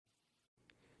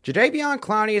Jadeveon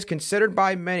Clowney is considered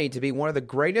by many to be one of the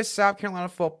greatest South Carolina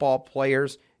football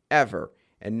players ever.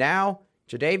 And now,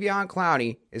 Jadeveon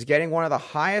Clowney is getting one of the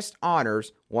highest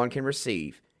honors one can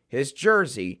receive. His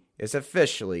jersey is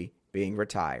officially being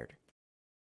retired.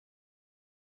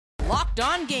 Locked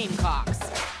On Gamecocks,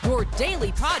 your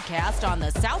daily podcast on the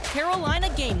South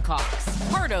Carolina Gamecocks.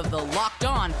 Part of the Locked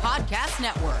On Podcast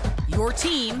Network, your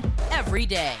team every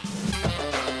day.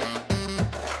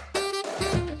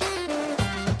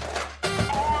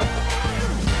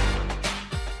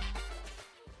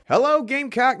 Hello,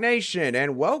 Gamecock Nation,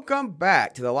 and welcome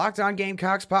back to the Locked On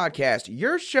Gamecocks podcast,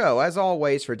 your show, as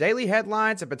always, for daily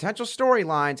headlines and potential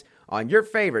storylines on your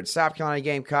favorite South Carolina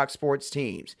Gamecock sports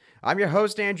teams. I'm your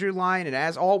host, Andrew Lyon, and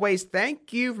as always,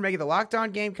 thank you for making the Locked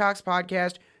On Gamecocks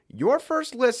podcast your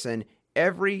first listen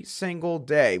every single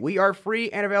day. We are free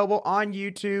and available on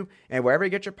YouTube and wherever you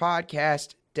get your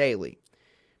podcast daily.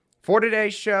 For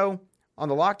today's show on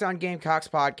the Locked On Gamecocks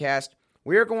podcast,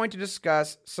 we are going to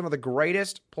discuss some of the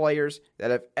greatest players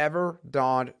that have ever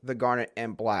donned the garnet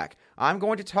and black. I'm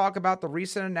going to talk about the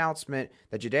recent announcement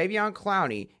that Jadeveon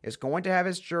Clowney is going to have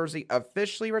his jersey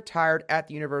officially retired at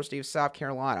the University of South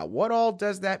Carolina. What all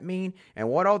does that mean, and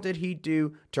what all did he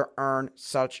do to earn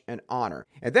such an honor?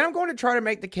 And then I'm going to try to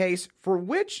make the case for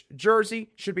which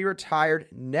jersey should be retired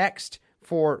next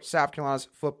for South Carolina's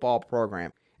football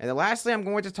program. And then lastly, I'm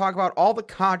going to talk about all the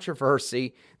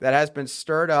controversy that has been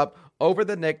stirred up over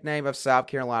the nickname of South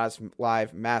Carolina's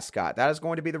live mascot. That is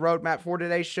going to be the roadmap for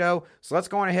today's show, so let's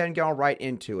go ahead and get right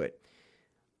into it.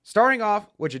 Starting off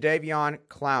with Jadeveon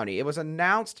Clowney. It was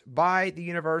announced by the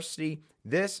university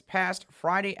this past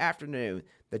Friday afternoon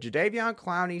that Jadeveon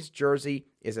Clowney's jersey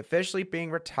is officially being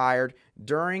retired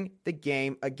during the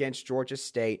game against Georgia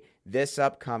State this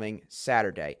upcoming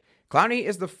Saturday. Clowney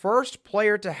is the first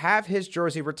player to have his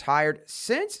jersey retired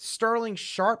since Sterling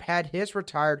Sharpe had his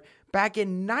retired back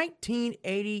in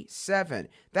 1987.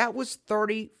 That was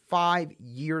 35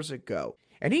 years ago.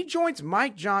 And he joins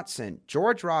Mike Johnson,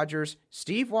 George Rogers,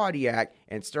 Steve Wadiak,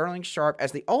 and Sterling Sharpe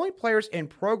as the only players in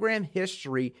program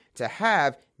history to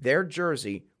have their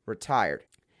jersey retired.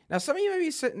 Now, some of you may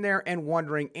be sitting there and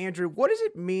wondering, Andrew, what does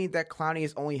it mean that Clowney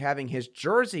is only having his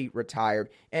jersey retired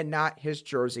and not his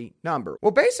jersey number?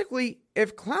 Well, basically,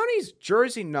 if Clowney's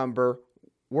jersey number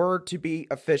were to be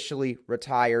officially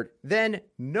retired, then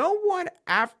no one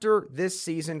after this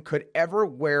season could ever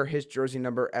wear his jersey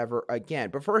number ever again.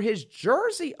 But for his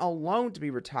jersey alone to be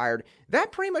retired,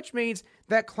 that pretty much means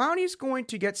that Clowney's going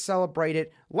to get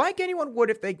celebrated like anyone would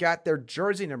if they got their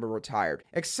jersey number retired,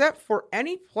 except for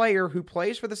any player who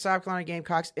plays for the South Carolina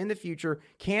Gamecocks in the future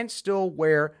can still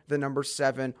wear the number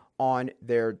 7 on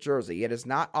their jersey. It is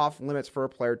not off limits for a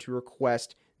player to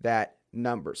request that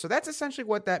number. So that's essentially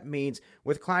what that means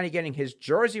with Clowney getting his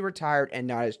jersey retired and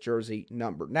not his jersey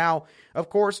number. Now, of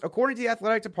course, according to the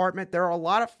athletic department, there are a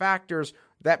lot of factors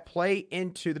that play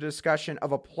into the discussion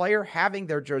of a player having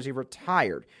their jersey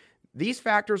retired. These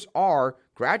factors are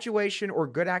graduation or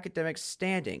good academic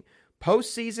standing,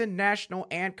 postseason, national,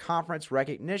 and conference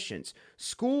recognitions,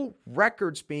 school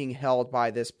records being held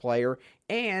by this player,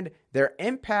 and their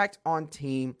impact on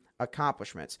team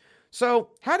accomplishments. So,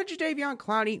 how did Jadeveon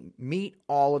Clowney meet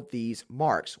all of these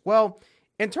marks? Well,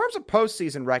 in terms of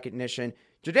postseason recognition,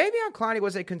 Jadeveon Clowney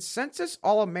was a consensus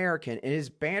All-American in his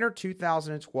banner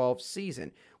 2012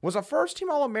 season, was a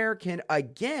first-team All-American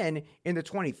again in the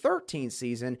 2013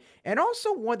 season, and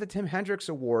also won the Tim Hendricks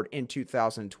Award in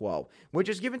 2012, which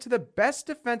is given to the best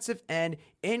defensive end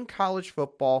in college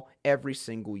football every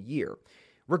single year.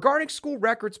 Regarding school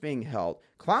records being held,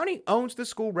 Clowney owns the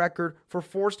school record for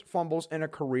forced fumbles in a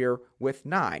career with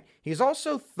 9. He's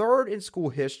also third in school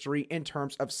history in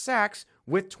terms of sacks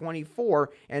with 24,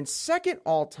 and second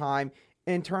all-time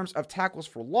in terms of tackles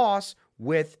for loss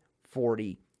with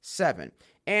 47.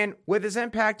 And with his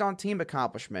impact on team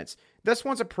accomplishments, this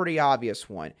one's a pretty obvious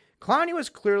one. Clowney was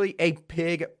clearly a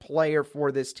big player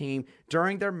for this team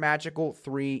during their magical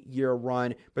 3-year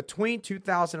run between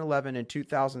 2011 and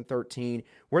 2013,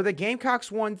 where the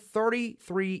Gamecocks won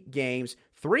 33 games,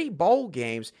 3 bowl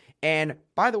games, and,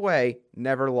 by the way,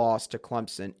 never lost to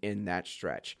Clemson in that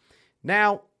stretch.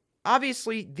 Now,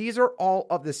 obviously, these are all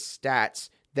of the stats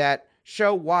that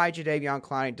show why Jadeveon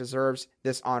Clowney deserves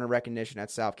this honor recognition at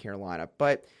South Carolina.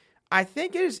 But I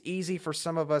think it is easy for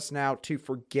some of us now to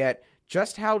forget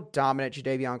just how dominant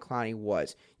Jadeveon Clowney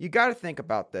was. You got to think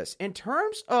about this. In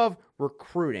terms of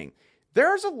recruiting,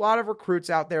 there's a lot of recruits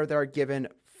out there that are given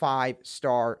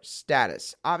 5-star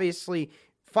status. Obviously,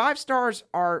 5 stars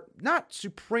are not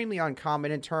supremely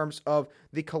uncommon in terms of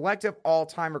the collective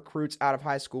all-time recruits out of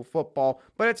high school football,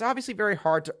 but it's obviously very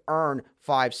hard to earn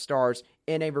 5 stars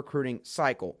in a recruiting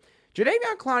cycle.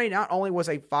 Jadeveon Clowney not only was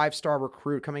a 5-star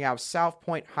recruit coming out of South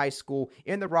Point High School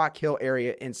in the Rock Hill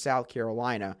area in South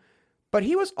Carolina, but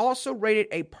he was also rated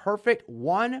a perfect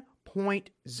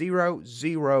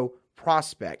 1.00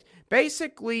 prospect.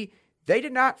 Basically, they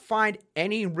did not find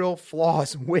any real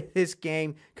flaws with his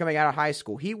game coming out of high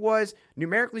school. He was,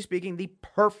 numerically speaking, the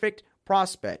perfect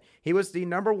prospect. He was the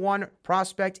number 1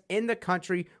 prospect in the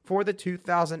country for the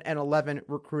 2011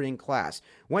 recruiting class.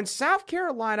 When South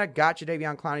Carolina got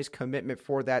Jadeveon Clowney's commitment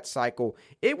for that cycle,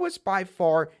 it was by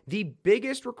far the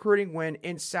biggest recruiting win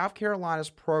in South Carolina's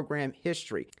program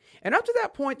history. And up to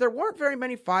that point, there weren't very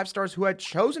many 5-stars who had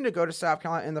chosen to go to South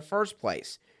Carolina in the first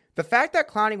place. The fact that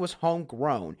Clowney was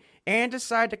homegrown and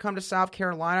decided to come to South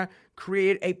Carolina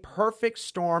created a perfect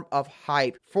storm of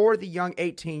hype for the young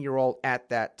 18-year-old at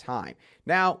that time.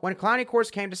 Now, when Clowney, of course,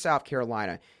 came to South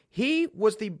Carolina, he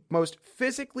was the most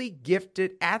physically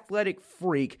gifted athletic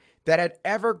freak that had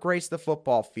ever graced the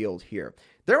football field here.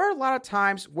 There are a lot of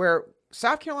times where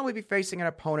South Carolina would be facing an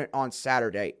opponent on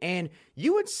Saturday, and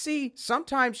you would see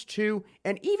sometimes 2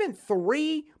 and even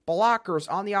 3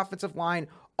 blockers on the offensive line,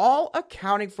 all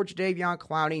accounting for Jadeveon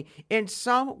Clowney in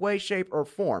some way, shape, or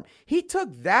form. He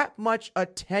took that much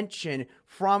attention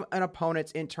from an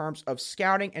opponent in terms of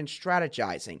scouting and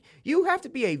strategizing. You have to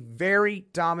be a very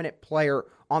dominant player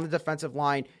on the defensive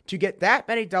line to get that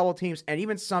many double teams and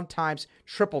even sometimes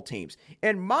triple teams.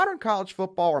 In modern college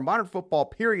football or modern football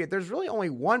period, there's really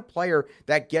only one player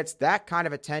that gets that kind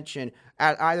of attention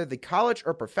at either the college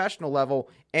or professional level,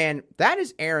 and that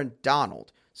is Aaron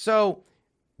Donald. So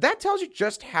that tells you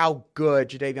just how good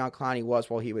Jadeveon Clowney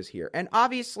was while he was here. And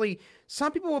obviously,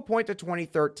 some people will point to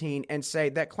 2013 and say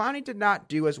that Clowney did not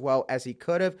do as well as he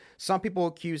could have. Some people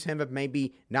accuse him of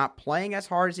maybe not playing as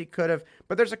hard as he could have.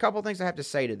 But there's a couple things I have to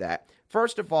say to that.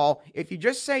 First of all, if you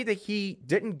just say that he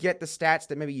didn't get the stats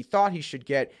that maybe you thought he should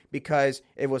get because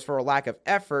it was for a lack of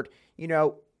effort,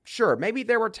 sure, maybe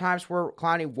there were times where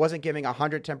Clowney wasn't giving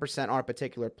 110% on a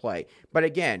particular play. But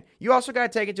again, you also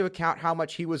got to take into account how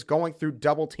much he was going through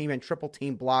double team and triple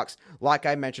team blocks, like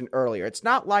I mentioned earlier. It's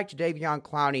not like Jadeveon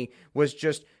Clowney was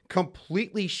just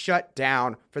completely shut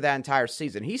down for that entire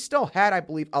season. He still had, I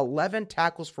believe, 11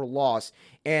 tackles for loss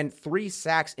and 3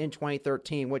 sacks in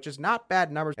 2013, which is not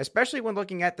bad numbers, especially when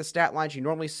looking at the stat lines you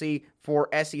normally see for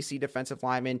SEC defensive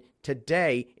linemen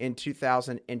today in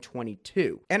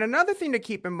 2022. And another thing to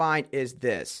keep in mind is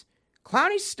this.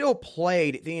 Clowney still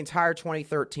played the entire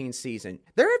 2013 season.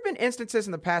 There have been instances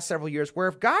in the past several years where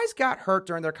if guys got hurt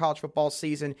during their college football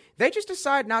season, they just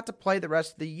decide not to play the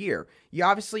rest of the year. You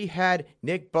obviously had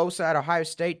Nick Bosa at Ohio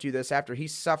State do this after he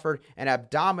suffered an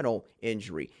abdominal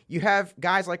injury. You have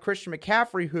guys like Christian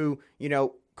McCaffrey who,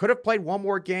 could have played one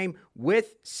more game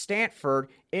with Stanford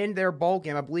in their bowl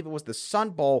game. I believe it was the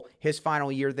Sun Bowl his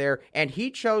final year there, and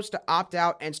he chose to opt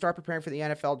out and start preparing for the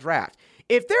NFL draft.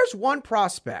 If there's one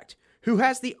prospect who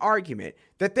has the argument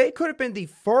that they could have been the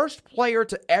first player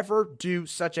to ever do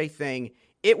such a thing,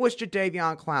 it was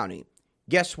Jadeveon Clowney.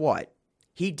 Guess what?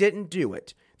 He didn't do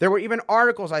it. There were even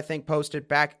articles, I think, posted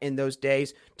back in those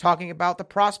days talking about the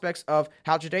prospects of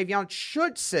how Jadeveon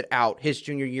should sit out his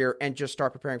junior year and just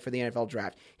start preparing for the NFL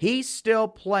draft. He still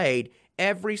played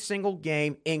every single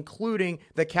game, including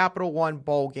the Capital One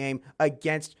Bowl game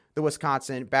against the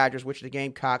Wisconsin Badgers, which the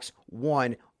Gamecocks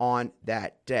won on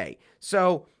that day.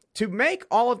 So to make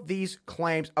all of these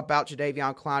claims about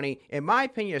Jadeveon Clowney, in my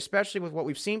opinion, especially with what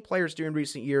we've seen players do in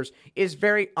recent years, is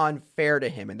very unfair to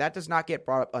him, and that does not get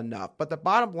brought up enough. But the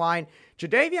bottom line,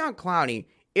 Jadeveon Clowney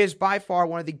is by far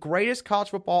one of the greatest college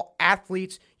football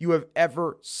athletes you have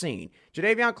ever seen.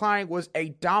 Jadeveon Clowney was a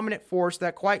dominant force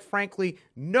that, quite frankly,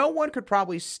 no one could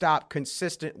probably stop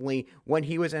consistently when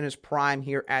he was in his prime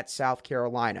here at South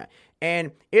Carolina.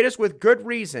 And it is with good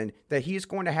reason that he's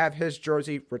going to have his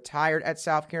jersey retired at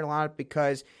South Carolina,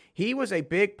 because he was a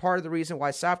big part of the reason why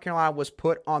South Carolina was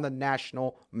put on the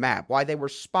national map, why they were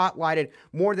spotlighted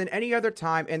more than any other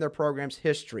time in their program's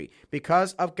history,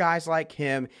 because of guys like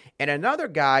him. And another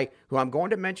guy who I'm going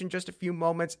to mention just a few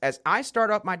moments as I start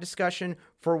up my discussion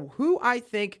for who I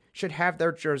think should have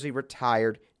their jersey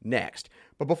retired next.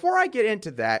 But before I get into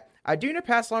that, I do need to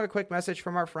pass along a quick message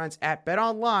from our friends at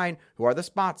BetOnline, who are the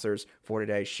sponsors for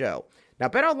today's show. Now,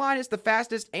 BetOnline is the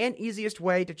fastest and easiest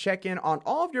way to check in on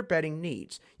all of your betting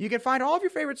needs. You can find all of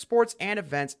your favorite sports and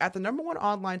events at the #1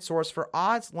 online source for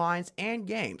odds, lines, and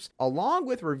games, along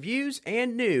with reviews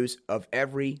and news of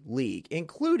every league,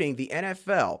 including the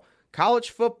NFL, College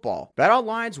football.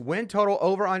 BetOnline's win total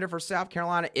over-under for South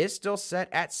Carolina is still set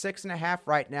at 6.5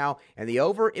 right now, and the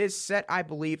over is set, I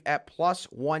believe, at plus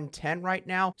 110 right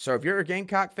now. So if you're a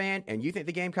Gamecock fan and you think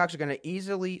the Gamecocks are going to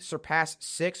easily surpass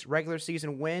 6 regular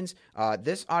season wins,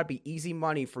 this ought to be easy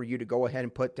money for you to go ahead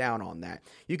and put down on that.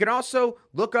 You can also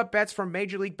look up bets from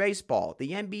Major League Baseball,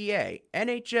 the NBA,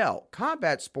 NHL,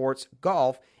 combat sports,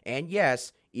 golf, and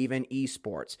yes, even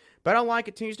esports. BetOnline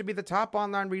continues to be the top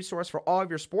online resource for all of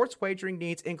your sports wagering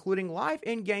needs, including live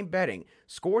in-game betting,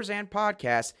 scores, and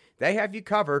podcasts. They have you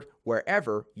covered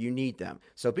wherever you need them.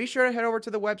 So be sure to head over to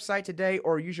the website today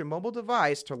or use your mobile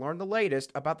device to learn the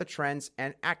latest about the trends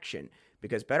and action,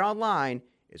 because BetOnline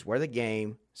is where the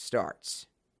game starts.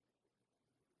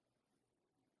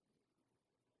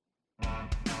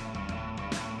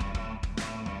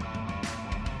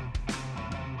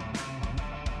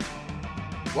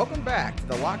 Welcome back to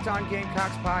the Locked On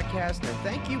Gamecocks podcast, and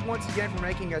thank you once again for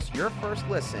making us your first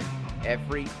listen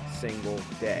every single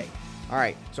day. All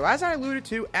right, so as I alluded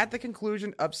to at the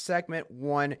conclusion of segment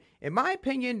 1, in my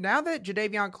opinion, now that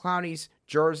Jadeveon Clowney's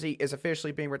jersey is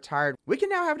officially being retired, we can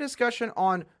now have a discussion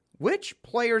on which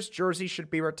player's jersey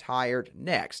should be retired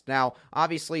next. Now,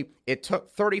 obviously, it took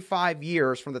 35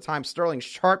 years from the time Sterling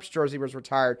Sharp's jersey was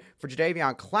retired for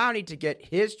Jadeveon Clowney to get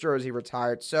his jersey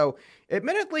retired. So,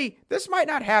 admittedly, this might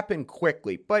not happen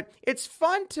quickly, but it's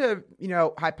fun to,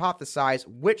 hypothesize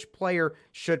which player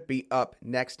should be up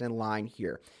next in line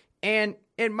here. And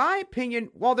in my opinion,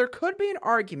 while there could be an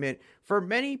argument for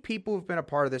many people who've been a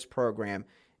part of this program,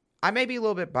 I may be a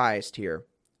little bit biased here.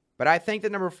 But I think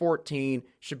that number 14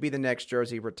 should be the next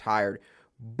jersey retired.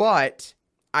 But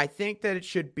I think that it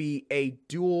should be a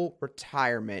dual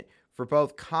retirement for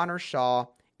both Connor Shaw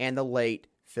and the late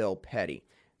Phil Petty.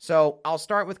 So I'll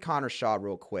start with Connor Shaw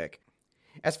real quick.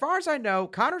 As far as I know,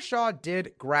 Connor Shaw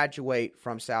did graduate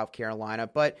from South Carolina,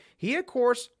 but he, of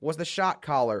course, was the shot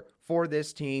caller for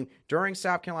this team during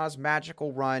South Carolina's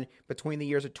magical run between the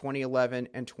years of 2011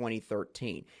 and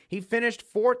 2013. He finished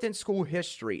 4th in school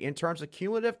history in terms of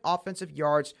cumulative offensive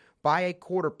yards by a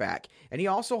quarterback, and he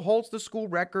also holds the school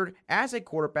record as a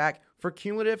quarterback for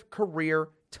cumulative career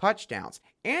touchdowns.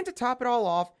 And to top it all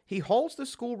off, he holds the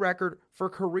school record for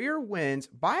career wins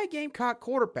by a Gamecock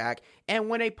quarterback and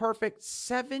won a perfect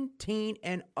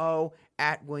 17-0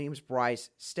 at Williams-Brice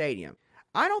Stadium.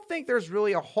 I don't think there's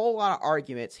really a whole lot of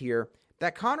arguments here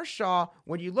that Connor Shaw,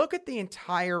 when you look at the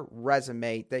entire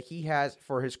resume that he has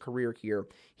for his career here,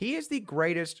 he is the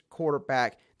greatest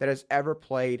quarterback that has ever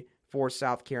played for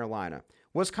South Carolina.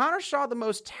 Was Connor Shaw the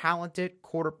most talented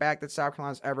quarterback that South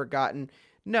Carolina's ever gotten?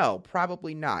 No,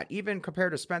 probably not. Even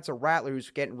compared to Spencer Rattler, who's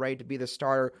getting ready to be the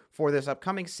starter for this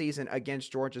upcoming season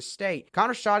against Georgia State,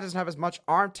 Connor Shaw doesn't have as much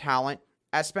arm talent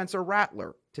as Spencer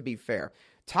Rattler, to be fair.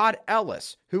 Todd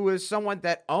Ellis, who is someone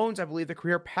that owns, I believe, the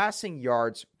career passing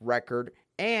yards record,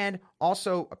 and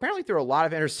also apparently threw a lot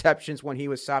of interceptions when he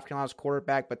was South Carolina's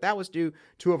quarterback, but that was due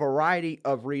to a variety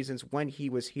of reasons when he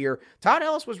was here. Todd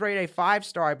Ellis was rated a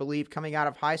 5-star, I believe, coming out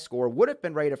of high school, or would have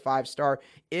been rated a 5-star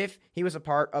if he was a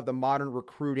part of the modern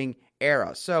recruiting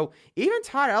era. So even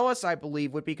Todd Ellis, I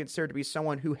believe, would be considered to be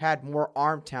someone who had more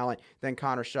arm talent than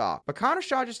Connor Shaw. But Connor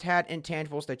Shaw just had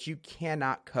intangibles that you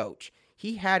cannot coach.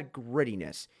 He had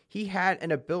grittiness. He had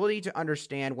an ability to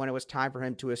understand when it was time for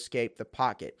him to escape the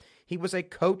pocket. He was a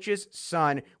coach's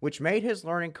son, which made his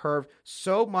learning curve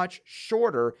so much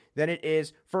shorter than it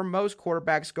is for most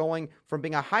quarterbacks going from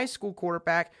being a high school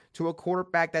quarterback to a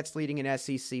quarterback that's leading an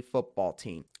SEC football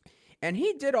team. And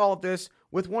he did all of this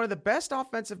with one of the best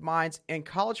offensive minds in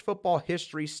college football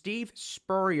history, Steve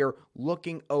Spurrier,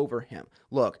 looking over him.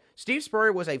 Look, Steve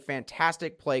Spurrier was a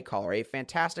fantastic play caller, a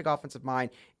fantastic offensive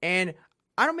mind, and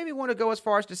I don't maybe want to go as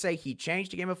far as to say he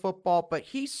changed the game of football, but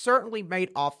he certainly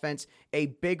made offense a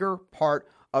bigger part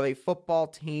of a football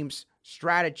team's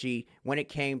strategy when it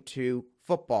came to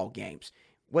football games.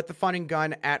 With the fun and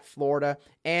gun at Florida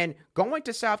and going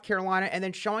to South Carolina and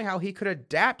then showing how he could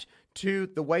adapt to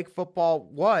the way football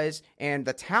was and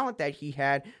the talent that he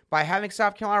had by having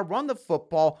South Carolina run the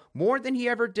football more than he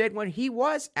ever did when he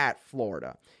was at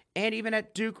Florida and even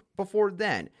at Duke before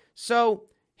then. So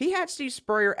he had Steve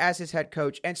Spurrier as his head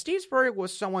coach, and Steve Spurrier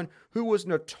was someone who was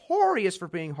notorious for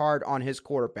being hard on his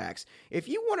quarterbacks. If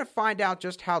you want to find out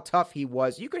just how tough he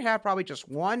was, you could have probably just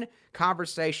one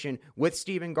conversation with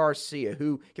Steven Garcia,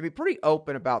 who can be pretty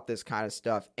open about this kind of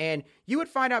stuff, and you would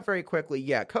find out very quickly,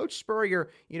 yeah, Coach Spurrier,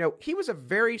 he was a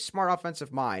very smart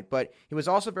offensive mind, but he was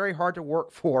also very hard to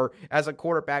work for as a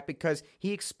quarterback because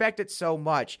he expected so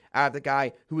much out of the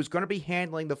guy who was going to be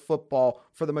handling the football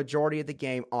for the majority of the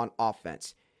game on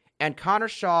offense. And Connor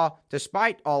Shaw,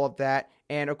 despite all of that,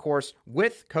 and of course,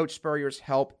 with Coach Spurrier's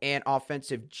help and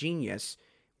offensive genius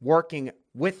working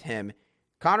with him,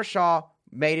 Connor Shaw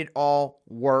made it all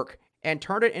work and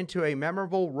turned it into a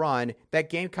memorable run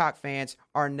that Gamecock fans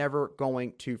are never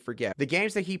going to forget. The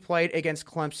games that he played against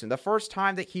Clemson, the first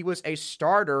time that he was a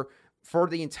starter for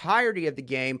the entirety of the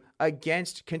game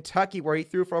against Kentucky, where he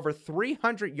threw for over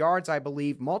 300 yards, I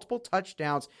believe, multiple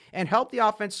touchdowns, and helped the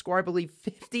offense score, I believe,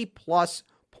 50-plus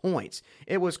points.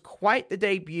 It was quite the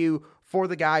debut for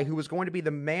the guy who was going to be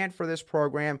the man for this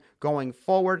program going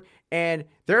forward. And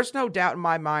there's no doubt in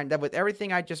my mind that with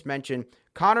everything I just mentioned,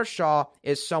 Connor Shaw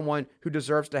is someone who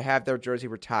deserves to have their jersey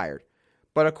retired.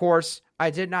 But of course,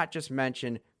 I did not just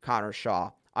mention Connor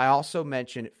Shaw. I also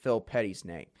mentioned Phil Petty's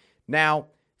name. Now,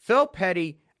 Phil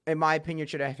Petty, in my opinion,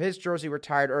 should have his jersey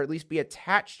retired, or at least be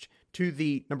attached to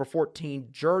the number 14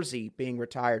 jersey being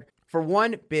retired, for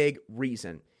one big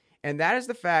reason. And that is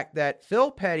the fact that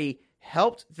Phil Petty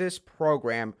helped this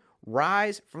program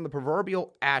rise from the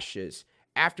proverbial ashes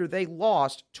after they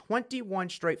lost 21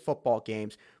 straight football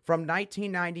games from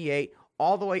 1998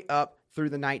 all the way up through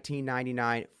the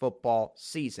 1999 football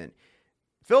season.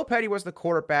 Phil Petty was the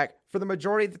quarterback for the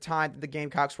majority of the time that the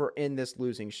Gamecocks were in this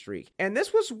losing streak. And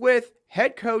this was with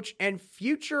head coach and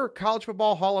future College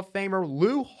Football Hall of Famer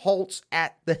Lou Holtz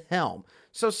at the helm.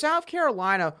 So South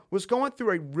Carolina was going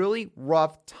through a really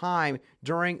rough time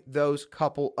during those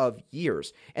couple of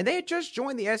years. And they had just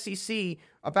joined the SEC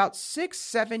about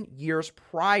 6-7 years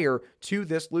prior to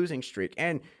this losing streak.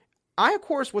 And I, of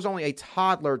course, was only a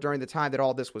toddler during the time that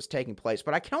all this was taking place,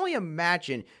 but I can only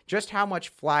imagine just how much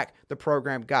flack the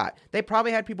program got. They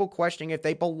probably had people questioning if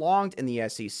they belonged in the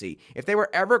SEC, if they were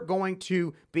ever going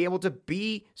to be able to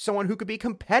be someone who could be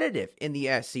competitive in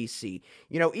the SEC,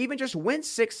 even just win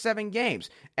 6-7 games.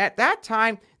 At that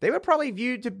time, they were probably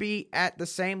viewed to be at the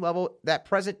same level that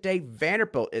present-day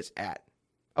Vanderbilt is at.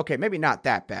 Okay, maybe not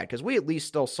that bad, because we at least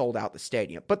still sold out the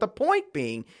stadium. But the point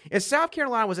being is South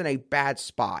Carolina was in a bad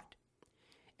spot.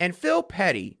 And Phil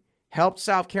Petty helped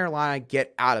South Carolina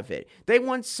get out of it. They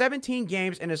won 17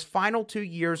 games in his final 2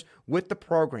 years with the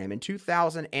program in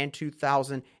 2000 and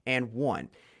 2001.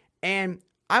 And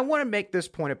I want to make this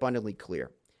point abundantly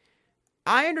clear.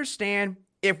 I understand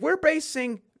if we're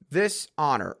basing this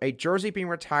honor, a jersey being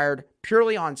retired,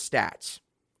 purely on stats,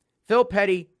 Phil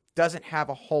Petty doesn't have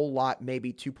a whole lot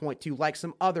maybe to point to like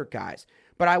some other guys.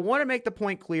 But I want to make the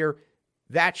point clear,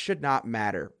 that should not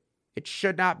matter. It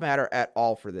should not matter at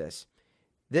all for this.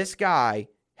 This guy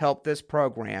helped this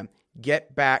program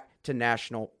get back to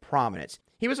national prominence.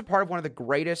 He was a part of one of the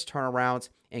greatest turnarounds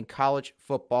in college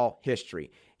football history.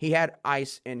 He had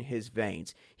ice in his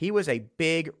veins. He was a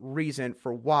big reason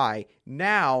for why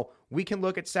now we can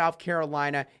look at South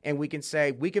Carolina and we can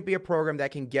say we could be a program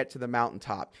that can get to the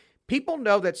mountaintop. People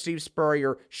know that Steve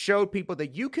Spurrier showed people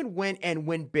that you can win and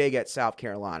win big at South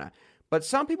Carolina. But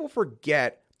some people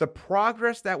forget the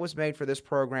progress that was made for this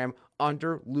program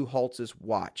under Lou Holtz's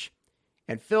watch.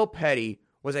 And Phil Petty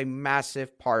was a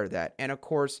massive part of that. And of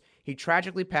course, he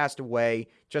tragically passed away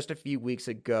just a few weeks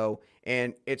ago.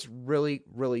 And it's really,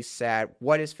 really sad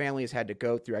what his family has had to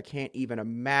go through. I can't even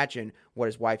imagine what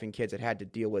his wife and kids had had to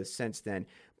deal with since then.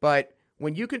 But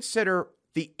when you consider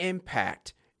the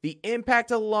impact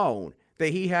alone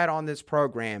that he had on this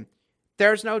program,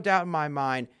 there's no doubt in my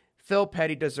mind Phil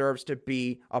Petty deserves to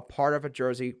be a part of a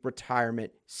jersey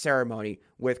retirement ceremony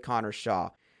with Connor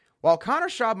Shaw. While Connor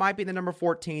Shaw might be the number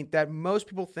 14 that most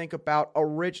people think about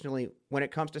originally when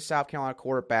it comes to South Carolina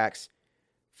quarterbacks,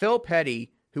 Phil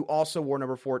Petty, who also wore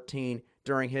number 14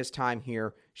 during his time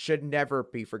here, should never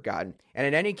be forgotten. And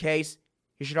in any case,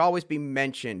 he should always be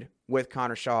mentioned with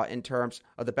Connor Shaw in terms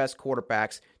of the best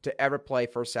quarterbacks to ever play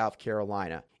for South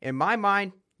Carolina. In my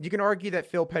mind, you can argue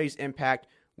that Phil Petty's impact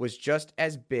was just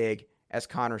as big as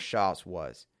Connor Shaw's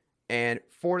was. And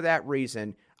for that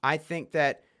reason, I think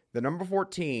that the number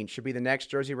 14 should be the next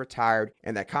jersey retired,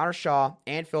 and that Connor Shaw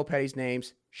and Phil Petty's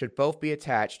names should both be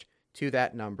attached to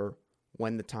that number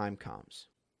when the time comes.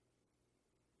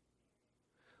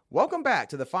 Welcome back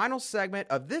to the final segment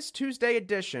of this Tuesday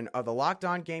edition of the Locked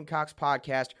On Gamecocks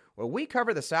podcast, where we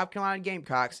cover the South Carolina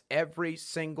Gamecocks every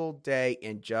single day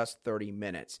in just 30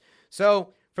 minutes.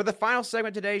 So, for the final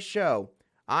segment of today's show,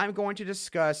 I'm going to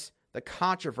discuss the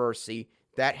controversy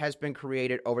that has been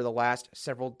created over the last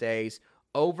several days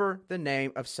over the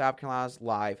name of South Carolina's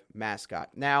live mascot.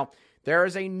 Now, there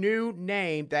is a new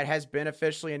name that has been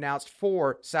officially announced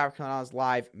for South Carolina's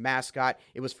live mascot.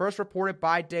 It was first reported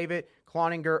by David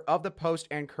Cloninger of the Post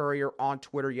and Courier on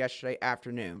Twitter yesterday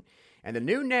afternoon. And the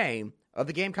new name of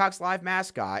the Gamecocks live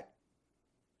mascot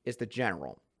is the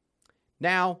General.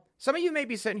 Now, some of you may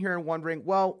be sitting here and wondering,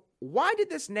 well, why did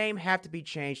this name have to be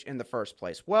changed in the first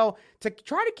place? Well, to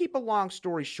try to keep a long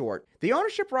story short, the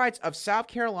ownership rights of South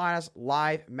Carolina's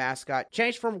live mascot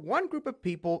changed from one group of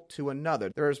people to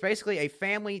another. There is basically a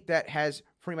family that has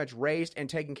pretty much raised and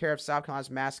taken care of South Carolina's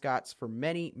mascots for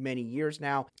many, many years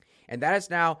now, and that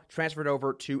is now transferred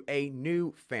over to a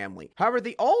new family. However,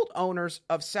 the old owners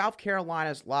of South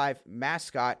Carolina's live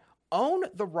mascot own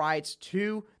the rights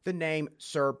to the name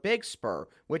Sir Big Spur,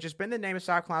 which has been the name of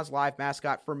South Carolina's live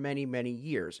mascot for many, many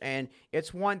years. And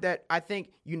it's one that I think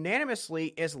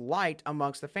unanimously is liked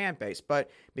amongst the fan base. But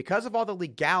because of all the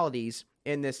legalities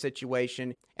in this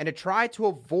situation, and to try to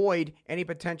avoid any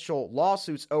potential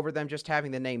lawsuits over them just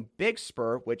having the name Big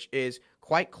Spur, which is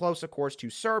quite close, of course, to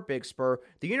Sir Big Spur,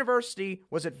 the university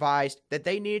was advised that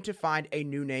they needed to find a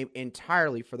new name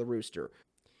entirely for the rooster.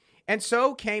 And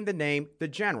so came the name The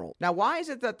General. Now, why is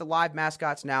it that the live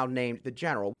mascot's now named The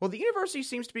General? Well, the university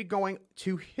seems to be going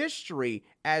to history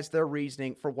as their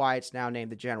reasoning for why it's now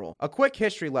named The General. A quick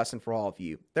history lesson for all of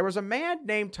you. There was a man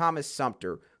named Thomas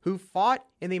Sumter who fought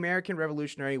in the American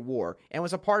Revolutionary War and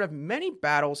was a part of many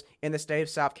battles in the state of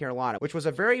South Carolina, which was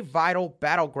a very vital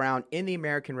battleground in the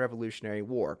American Revolutionary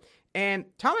War. And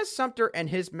Thomas Sumter and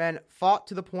his men fought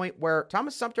to the point where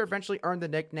Thomas Sumter eventually earned the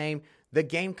nickname the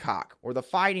Gamecock, or the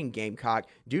Fighting Gamecock,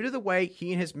 due to the way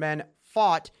he and his men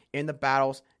fought in the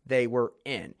battles they were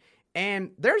in.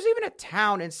 And there's even a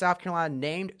town in South Carolina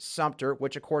named Sumter,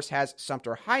 which of course has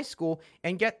Sumter High School,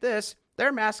 and get this,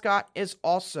 their mascot is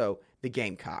also the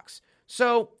Gamecocks.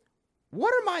 So,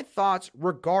 what are my thoughts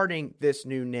regarding this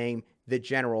new name, The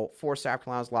General, for South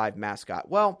Carolina's live mascot?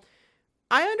 Well,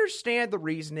 I understand the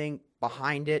reasoning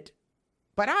behind it,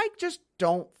 but I just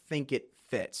don't think it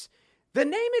fits. The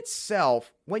name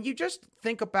itself, when you just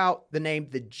think about the name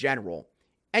The General,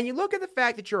 and you look at the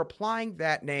fact that you're applying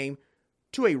that name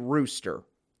to a rooster,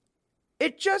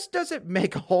 it just doesn't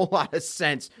make a whole lot of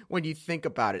sense when you think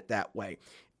about it that way.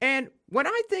 And when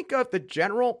I think of The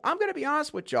General, I'm going to be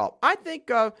honest with y'all. I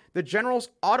think of The General's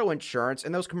auto insurance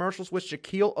and those commercials with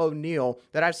Shaquille O'Neal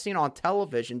that I've seen on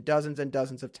television dozens and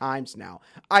dozens of times now.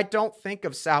 I don't think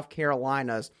of South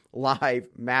Carolina's live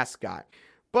mascot.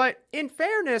 But in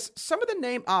fairness, some of the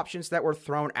name options that were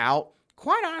thrown out,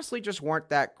 quite honestly, just weren't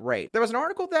that great. There was an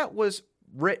article that was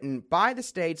written by the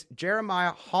state's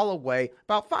Jeremiah Holloway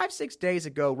about 5-6 days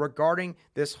ago regarding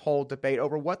this whole debate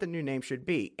over what the new name should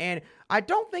be. And I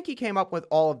don't think he came up with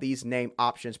all of these name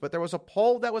options, but there was a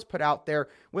poll that was put out there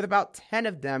with about 10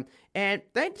 of them, and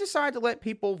they decided to let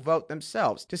people vote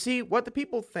themselves to see what the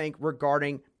people think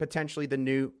regarding potentially the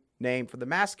new name for the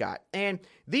mascot. And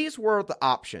these were the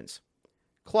options: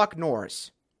 Cluck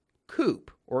Norris, Coop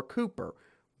or Cooper,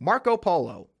 Marco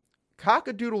Polo,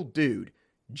 Cockadoodle Dude,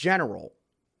 General,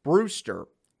 Brewster,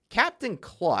 Captain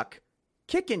Cluck,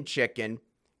 Kickin' Chicken,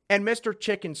 and Mr.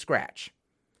 Chicken Scratch.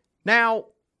 Now,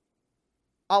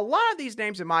 a lot of these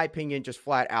names, in my opinion, just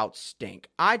flat out stink.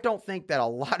 I don't think that a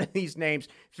lot of these names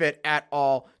fit at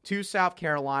all to South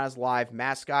Carolina's live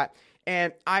mascot.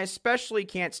 And I especially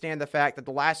can't stand the fact that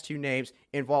the last two names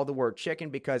involve the word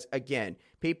chicken because, again,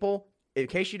 people, in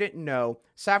case you didn't know,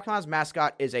 South Carolina's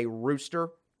mascot is a rooster,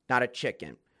 not a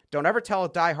chicken. Don't ever tell a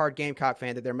diehard Gamecock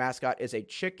fan that their mascot is a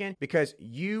chicken because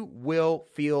you will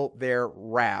feel their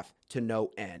wrath to no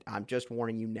end. I'm just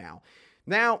warning you now.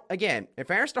 Now, again, in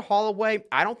fairness to Holloway,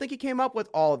 I don't think he came up with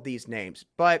all of these names,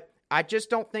 but I just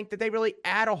don't think that they really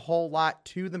add a whole lot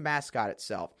to the mascot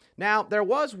itself. Now, there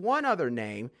was one other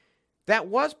name that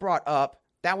was brought up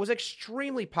that was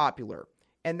extremely popular,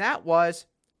 and that was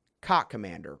Cock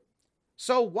Commander.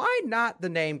 So why not the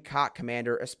name Cock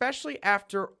Commander, especially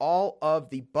after all of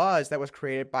the buzz that was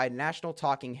created by national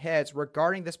talking heads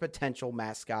regarding this potential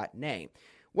mascot name?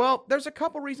 Well, there's a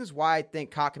couple reasons why I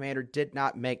think Cock Commander did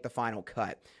not make the final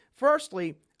cut.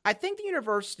 Firstly, I think the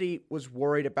university was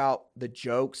worried about the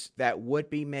jokes that would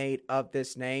be made of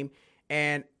this name,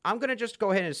 and I'm going to just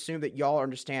go ahead and assume that y'all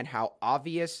understand how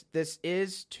obvious this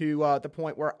is to the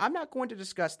point where I'm not going to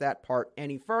discuss that part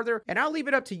any further, and I'll leave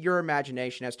it up to your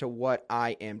imagination as to what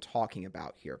I am talking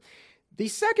about here. The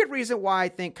second reason why I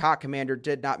think Cock Commander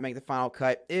did not make the final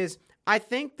cut is I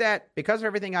think that because of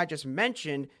everything I just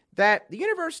mentioned, that the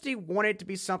university wanted to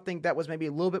be something that was maybe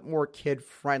a little bit more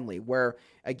kid-friendly, where,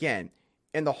 again,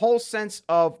 in the whole sense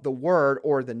of the word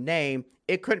or the name,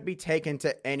 it couldn't be taken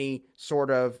to any sort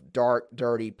of dark,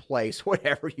 dirty place,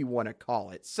 whatever you want to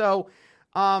call it. So,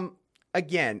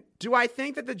 again, do I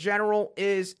think that the General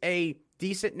is a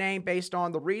decent name based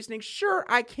on the reasoning? Sure,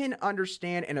 I can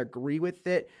understand and agree with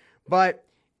it, but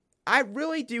I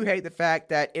really do hate the fact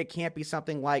that it can't be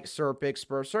something like Sir Big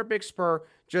Spur. Sir Big Spur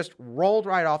just rolled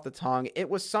right off the tongue. It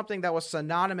was something that was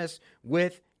synonymous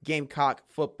with Gamecock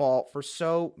football for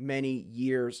so many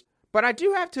years. But I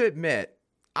do have to admit,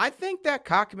 I think that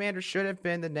Cock Commander should have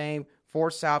been the name for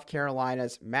South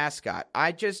Carolina's mascot.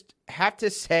 I just have to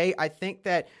say, I think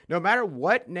that no matter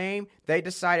what name they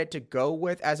decided to go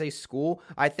with as a school,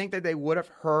 I think that they would have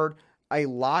heard a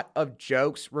lot of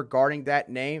jokes regarding that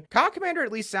name. Cock Commander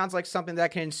at least sounds like something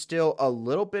that can instill a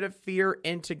little bit of fear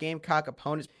into Gamecock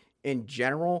opponents in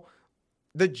general.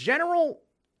 The general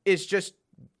is just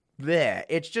bleh.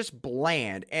 It's just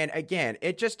bland. And again,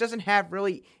 it just doesn't have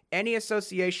really any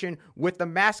association with the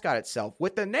mascot itself.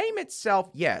 With the name itself,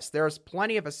 yes, there's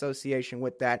plenty of association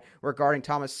with that regarding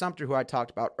Thomas Sumter, who I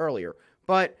talked about earlier.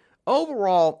 But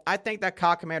overall, I think that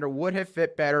Cock Commander would have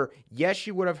fit better. Yes,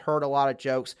 you would have heard a lot of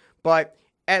jokes, but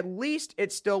at least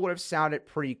it still would have sounded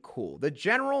pretty cool. The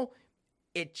general,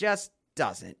 it just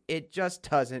doesn't. It just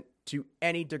doesn't to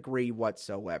any degree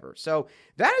whatsoever. So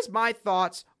that is my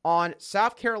thoughts on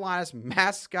South Carolina's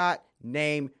mascot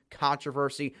name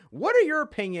controversy. What are your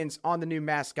opinions on the new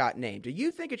mascot name? Do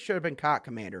you think it should have been Cock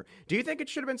Commander? Do you think it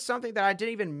should have been something that I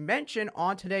didn't even mention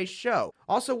on today's show?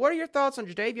 Also, what are your thoughts on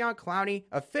Jadeveon Clowney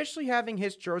officially having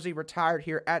his jersey retired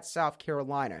here at South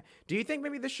Carolina? Do you think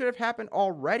maybe this should have happened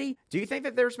already? Do you think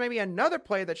that there's maybe another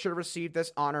player that should have received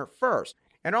this honor first?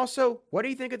 And also, what do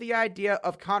you think of the idea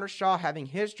of Connor Shaw having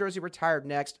his jersey retired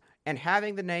next and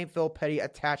having the name Phil Petty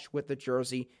attached with the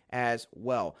jersey as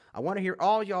well? I want to hear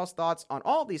all y'all's thoughts on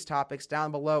all these topics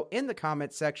down below in the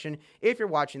comments section if you're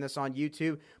watching this on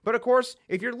YouTube. But of course,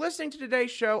 if you're listening to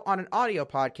today's show on an audio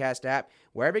podcast app,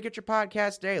 wherever you get your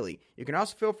podcast daily, you can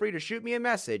also feel free to shoot me a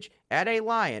message at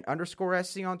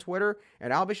 @alion_SC on Twitter,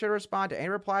 and I'll be sure to respond to any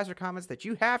replies or comments that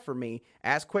you have for me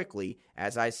as quickly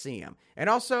as I see them. And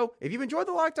also, if you've enjoyed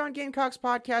the Locked On Gamecocks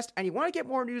podcast and you want to get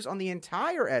more news on the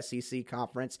entire SEC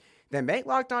conference, then make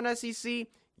Locked On SEC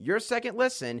your second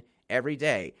listen every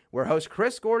day, where host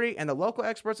Chris Gordy and the local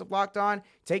experts of Locked On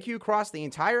take you across the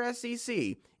entire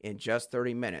SEC in just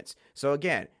 30 minutes. So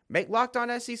again, make Locked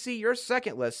On SEC your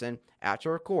second listen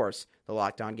after, of course, the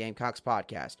Locked On Gamecocks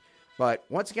podcast. But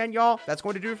once again, y'all, that's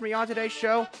going to do it for me on today's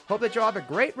show. Hope that y'all have a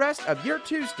great rest of your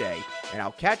Tuesday, and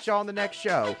I'll catch y'all on the next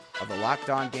show of the Locked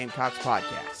On Gamecocks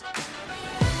podcast.